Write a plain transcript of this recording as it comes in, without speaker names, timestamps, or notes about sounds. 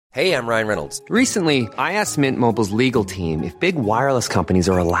Hey, I'm Ryan Reynolds. Recently, I asked Mint Mobile's legal team if big wireless companies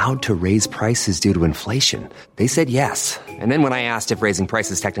are allowed to raise prices due to inflation. They said yes. And then when I asked if raising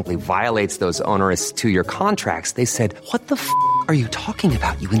prices technically violates those onerous two-year contracts, they said, "What the f*** are you talking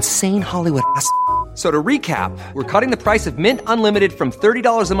about, you insane Hollywood ass?" So to recap, we're cutting the price of Mint Unlimited from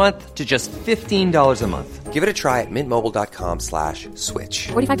 $30 a month to just $15 a month. Give it a try at mintmobile.com/switch.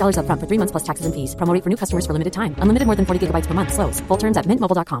 $45 up front for 3 months plus taxes and fees. Promo rate for new customers for limited time. Unlimited more than 40 gigabytes per month. Slows full terms at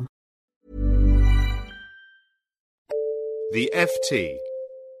mintmobile.com. The FT.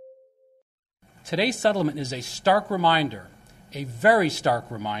 Today's settlement is a stark reminder, a very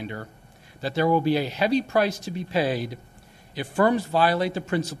stark reminder, that there will be a heavy price to be paid if firms violate the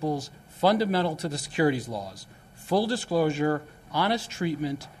principles fundamental to the securities laws: full disclosure, honest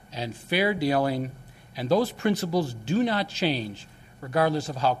treatment, and fair dealing. And those principles do not change regardless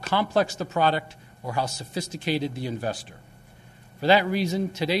of how complex the product or how sophisticated the investor. For that reason,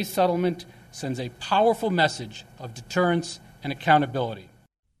 today's settlement sends a powerful message of deterrence and accountability.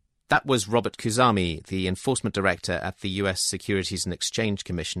 That was Robert Khuzami, the enforcement director at the US Securities and Exchange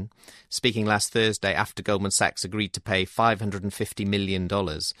Commission, speaking last Thursday after Goldman Sachs agreed to pay $550 million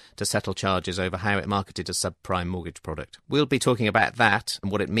to settle charges over how it marketed a subprime mortgage product. We'll be talking about that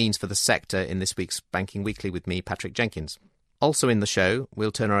and what it means for the sector in this week's Banking Weekly with me, Patrick Jenkins. Also in the show,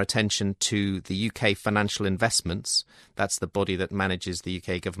 we'll turn our attention to the UK Financial Investments. That's the body that manages the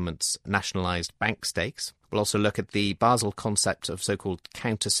UK government's nationalised bank stakes. We'll also look at the Basel concept of so-called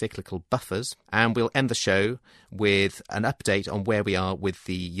counter-cyclical buffers. And we'll end the show with an update on where we are with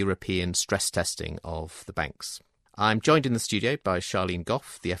the European stress testing of the banks. I'm joined in the studio by Charlene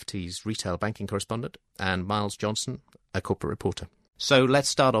Goff, the FT's retail banking correspondent, and Miles Johnson, a corporate reporter. So let's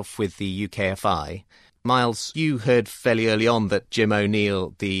start off with the UKFI. Miles, you heard fairly early on that Jim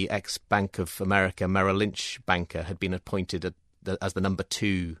O'Neill, the ex-Bank of America Merrill Lynch banker, had been appointed as the number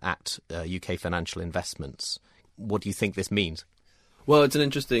 2 at UK Financial Investments. What do you think this means? Well, it's an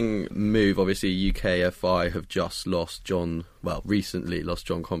interesting move. Obviously, UKFI have just recently lost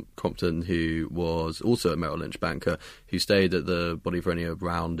John Compton, who was also a Merrill Lynch banker, who stayed at the body for only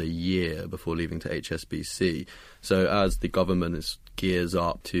around a year before leaving to HSBC. So as the government gears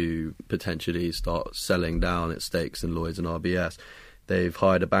up to potentially start selling down its stakes in Lloyds and RBS, they've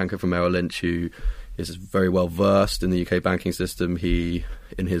hired a banker from Merrill Lynch who is very well versed in the UK banking system. He,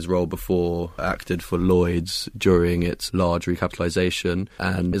 in his role before, acted for Lloyds during its large recapitalisation,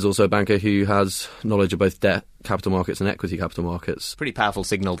 and is also a banker who has knowledge of both debt capital markets and equity capital markets. Pretty powerful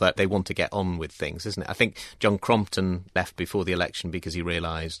signal that they want to get on with things, isn't it? I think John Crompton left before the election because he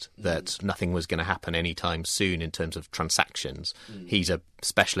realised that nothing was going to happen anytime soon in terms of transactions. He's a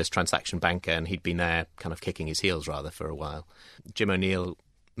specialist transaction banker, and he'd been there kind of kicking his heels rather for a while. Jim O'Neill,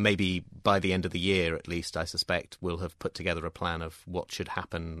 maybe by the end of the year at least, I suspect, will have put together a plan of what should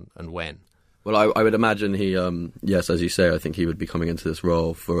happen and when. Well, I would imagine he, yes, as you say, I think he would be coming into this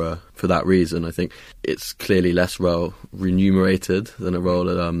role for that reason. I think it's clearly less well remunerated than a role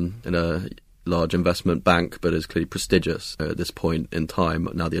in a large investment bank, but is clearly prestigious at this point in time.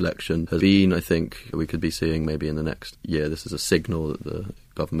 Now the election has been, I think we could be seeing maybe in the next year, this is a signal that the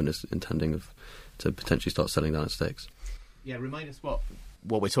government is intending to potentially start selling down its stakes. Yeah, remind us what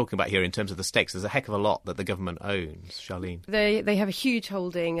we're talking about here in terms of the stakes. There's a heck of a lot that the government owns, Charlene. They have a huge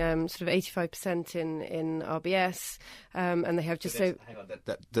holding, sort of 85% in RBS, and they have just so... Hang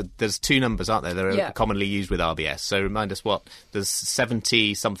on, there's 2 numbers, aren't there? They're commonly used with RBS. So remind us what, there's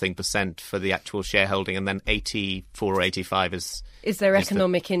 70-something% for the actual shareholding, and then 84 or 85 is their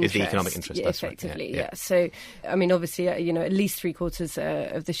economic interest. Is the economic interest, that's effectively, right. Yeah. So, I mean, obviously, at least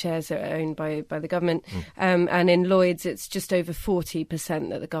 3/4 of the shares are owned by the government. And in Lloyds, it's just over 40%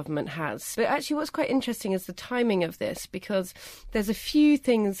 that the government has. But actually, what's quite interesting is the timing of this, because there's a few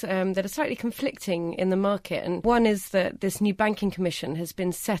things that are slightly conflicting in the market. And one is that this new banking commission has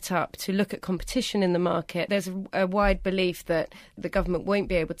been set up to look at competition in the market. There's a wide belief that the government won't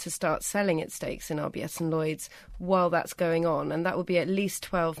be able to start selling its stakes in RBS and Lloyds while that's going on, and that will be at least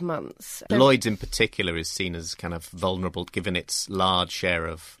 12 months. Lloyds in particular is seen as kind of vulnerable given its large share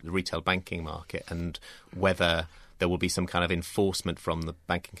of the retail banking market, and whether there will be some kind of enforcement from the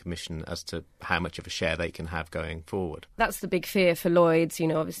Banking Commission as to how much of a share they can have going forward. That's the big fear for Lloyds.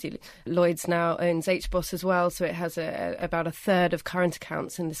 Obviously, Lloyds now owns HBOS as well, so it has about a third of current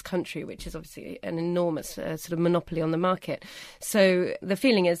accounts in this country, which is obviously an enormous sort of monopoly on the market. So the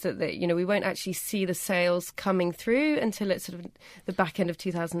feeling is that we won't actually see the sales coming through until it's sort of the back end of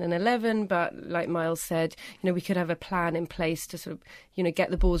 2011. But like Miles said, we could have a plan in place to sort of get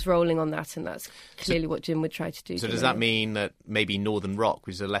the balls rolling on that, and that's clearly what Jim would try to do. So does that mean that maybe Northern Rock,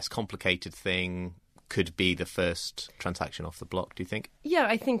 which is a less complicated thing, could be the first transaction off the block, do you think? Yeah,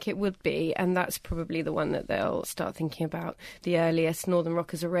 I think it would be, and that's probably the one that they'll start thinking about the earliest. Northern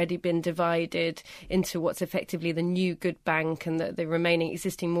Rock has already been divided into what's effectively the new good bank and the remaining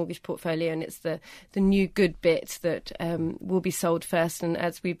existing mortgage portfolio, and it's the new good bit that will be sold first. And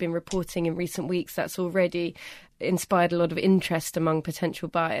as we've been reporting in recent weeks, that's already inspired a lot of interest among potential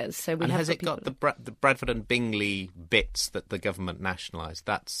buyers. So we has it got the Bradford and Bingley bits that the government nationalised?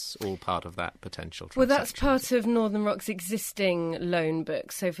 That's all part of that potential transaction. Well, that's part of Northern Rock's existing loan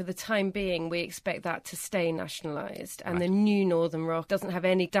book. So for the time being, we expect that to stay nationalised. And the new Northern Rock doesn't have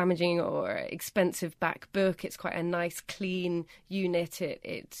any damaging or expensive back book. It's quite a nice, clean unit.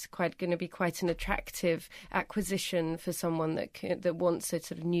 It's quite going to be quite an attractive acquisition for someone that wants a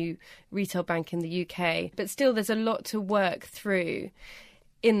sort of new retail bank in the UK. But still, there's a lot to work through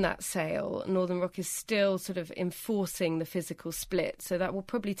in that sale. Northern Rock is still sort of enforcing the physical split, so that will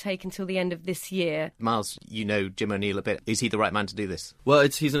probably take until the end of this year. Miles, you know Jim O'Neill a bit. Is he the right man to do this? Well,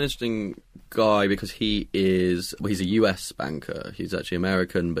 he's an interesting guy because he's a US banker. He's actually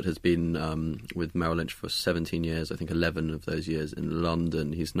American, but has been with Merrill Lynch for 17 years, I think 11 of those years in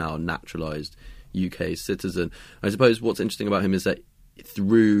London. He's now a naturalised UK citizen. I suppose what's interesting about him is that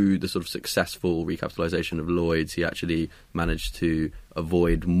through the sort of successful recapitalisation of Lloyds, he actually managed to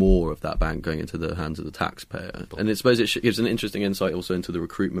avoid more of that bank going into the hands of the taxpayer. And I suppose it gives an interesting insight also into the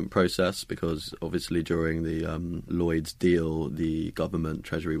recruitment process, because obviously during the Lloyds deal, the government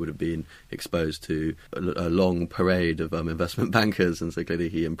treasury would have been exposed to a long parade of investment bankers, and so clearly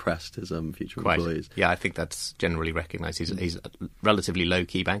he impressed his future employees. Yeah, I think that's generally recognised. He's a relatively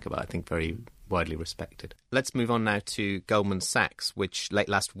low-key banker, but I think very widely respected. Let's move on now to Goldman Sachs, which late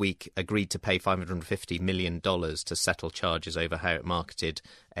last week agreed to pay $550 million to settle charges over how it marketed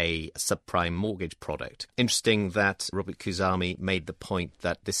a subprime mortgage product. Interesting that Robert Khuzami made the point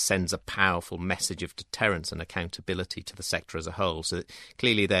that this sends a powerful message of deterrence and accountability to the sector as a whole. So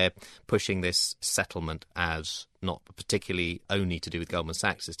clearly they're pushing this settlement as not particularly only to do with Goldman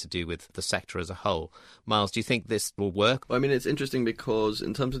Sachs, it's to do with the sector as a whole. Miles, do you think this will work? Well, I mean, it's interesting because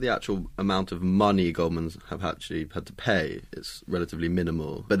in terms of the actual amount of money Goldman have actually had to pay, it's relatively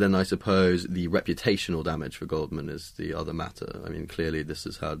minimal. But then I suppose the reputational damage for Goldman is the other matter. I mean, clearly this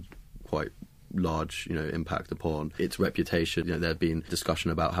has had quite large, impact upon its reputation. There had been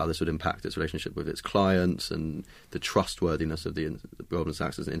discussion about how this would impact its relationship with its clients and the trustworthiness of the Goldman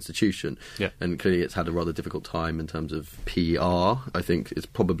Sachs as an institution. Yeah. And clearly it's had a rather difficult time in terms of PR. I think it's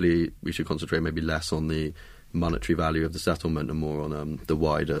probably, we should concentrate maybe less on the monetary value of the settlement and more on the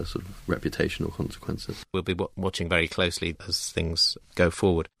wider sort of reputational consequences. We'll be watching very closely as things go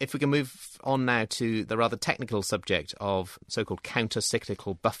forward. If we can move on now to the rather technical subject of so-called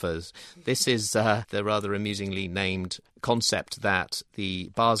counter-cyclical buffers. This is the rather amusingly named concept that the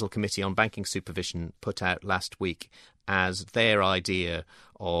Basel Committee on Banking Supervision put out last week as their idea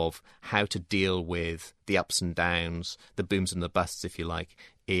of how to deal with the ups and downs, the booms and the busts, if you like,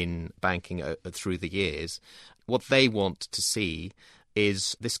 in banking through the years. What they want to see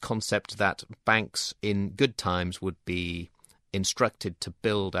is this concept that banks in good times would be instructed to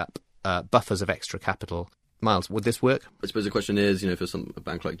build up buffers of extra capital. Miles, would this work? I suppose the question is, for a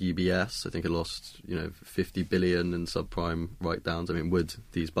bank like UBS, I think it lost, 50 billion in subprime write-downs. I mean, would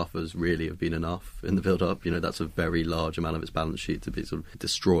these buffers really have been enough in the build-up? That's a very large amount of its balance sheet to be sort of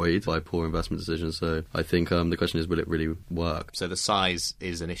destroyed by poor investment decisions. So I think the question is, will it really work? So the size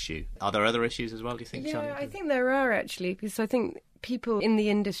is an issue. Are there other issues as well, do you think, Charlie? Yeah, I think there are, actually, because I think people in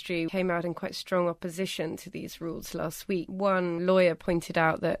the industry came out in quite strong opposition to these rules last week. One lawyer pointed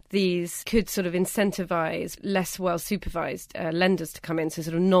out that these could sort of incentivise less well-supervised lenders to come in, so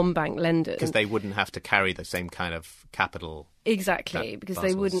sort of non-bank lenders. Because they wouldn't have to carry the same kind of capital. Exactly, because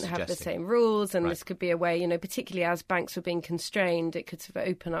they wouldn't have the same rules, and this could be a way, particularly as banks were being constrained, it could sort of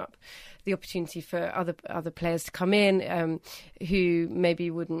open up the opportunity for other players to come in who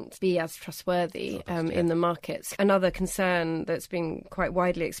maybe wouldn't be as trustworthy in the markets. Another concern that's been quite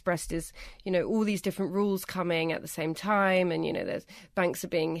widely expressed is, all these different rules coming at the same time, and, there's banks are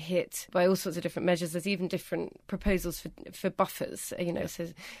being hit by all sorts of different measures. There's even different proposals for buffers, so,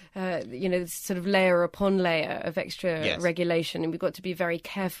 sort of layer upon layer of extra regulation. And we've got to be very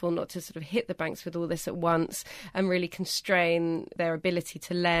careful not to sort of hit the banks with all this at once and really constrain their ability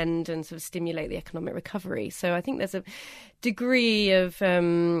to lend and sort of stimulate the economic recovery. So I think there's a degree of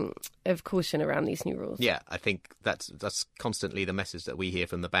caution around these new rules. Yeah, I think that's constantly the message that we hear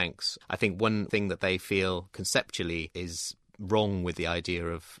from the banks. I think one thing that they feel conceptually is wrong with the idea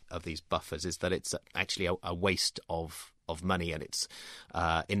of these buffers is that it's actually a waste of of money, and it's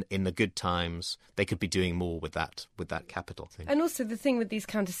in the good times they could be doing more with that capital thing. And also the thing with these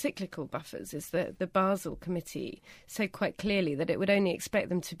counter-cyclical buffers is that the Basel Committee said quite clearly that it would only expect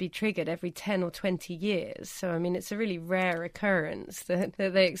them to be triggered every 10 or 20 years. So, I mean, it's a really rare occurrence that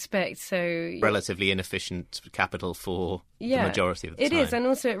they expect. So relatively inefficient capital for the majority of the time. It is, and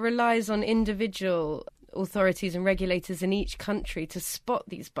also it relies on individual authorities and regulators in each country to spot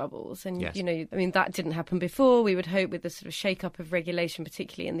these bubbles. And, yes. That didn't happen before. We would hope with the sort of shake-up of regulation,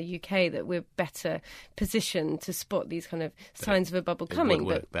 particularly in the UK, that we're better positioned to spot these kind of signs of a bubble coming. It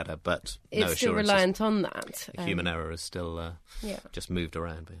would work better, but it's still reliant on that. Human error is still just moved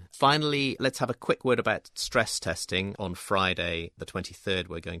around. Finally, let's have a quick word about stress testing. On Friday, the 23rd,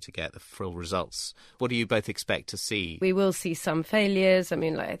 we're going to get the full results. What do you both expect to see? We will see some failures. I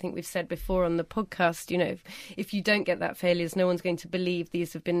mean, like I think we've said before on the podcast, if you don't get that failures, no one's going to believe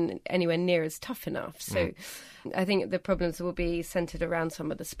these have been anywhere near as tough enough. So I think the problems will be centred around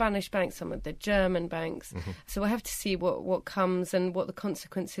some of the Spanish banks, some of the German banks. Mm-hmm. So we'll have to see what comes and what the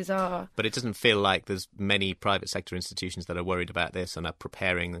consequences are. But it doesn't feel like there's many private sector institutions that are worried about this and are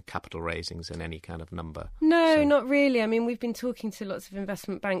preparing the capital raisings in any kind of number. No, not really. I mean, we've been talking to lots of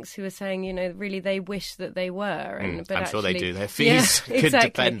investment banks who are saying, really they wish that they were. But I'm sure they do. Their fees could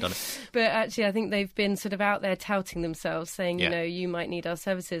depend on it. But actually, I think they've been sort of out there touting themselves, saying, you might need our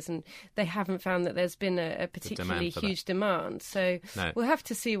services, and they haven't found that there's been a particularly huge demand. So we'll have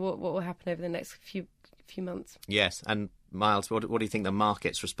to see what will happen over the next few months. Yes, and Miles, what do you think the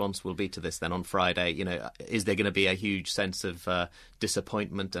market's response will be to this then on Friday? Is there going to be a huge sense of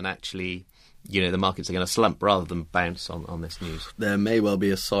disappointment and actually, the markets are going to slump rather than bounce on this news? There may well be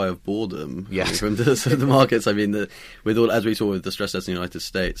a sigh of boredom from the markets. I mean, as we saw with the stress test in the United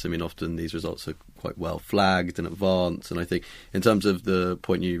States, I mean, often these results are quite well flagged in advance. And I think in terms of the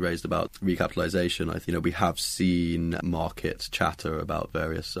point you raised about recapitalisation, I think we have seen market chatter about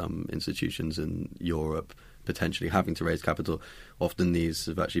various institutions in Europe potentially having to raise capital. Often these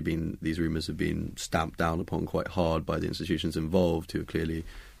rumours have been stamped down upon quite hard by the institutions involved, who are clearly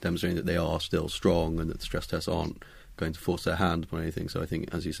demonstrating that they are still strong and that the stress tests aren't going to force their hand upon anything. So I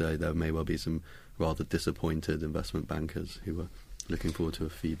think, as you say, there may well be some rather disappointed investment bankers who are looking forward to a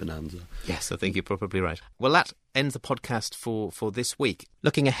fee bonanza. Yes, I think you're probably right. Well, that ends the podcast for this week.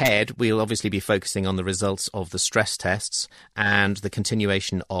 Looking ahead, we'll obviously be focusing on the results of the stress tests and the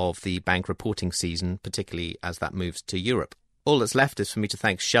continuation of the bank reporting season, particularly as that moves to Europe. All that's left is for me to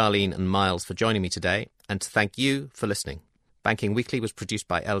thank Charlene and Miles for joining me today, and to thank you for listening. Banking Weekly was produced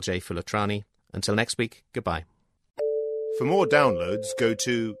by LJ Fulatrani. Until next week, goodbye. For more downloads, go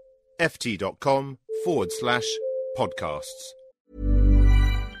to ft.com/podcasts.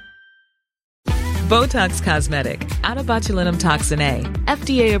 Botox Cosmetic, out of botulinum toxin A,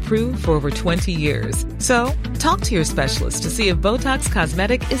 FDA approved for over 20 years. So, talk to your specialist to see if Botox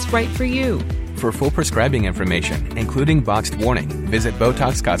Cosmetic is right for you. For full prescribing information, including boxed warning, visit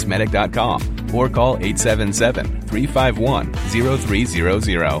BotoxCosmetic.com or call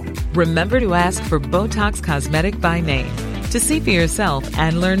 877-351-0300. Remember to ask for Botox Cosmetic by name. To see for yourself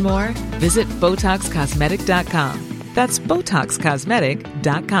and learn more, visit BotoxCosmetic.com. That's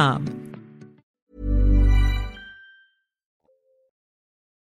BotoxCosmetic.com.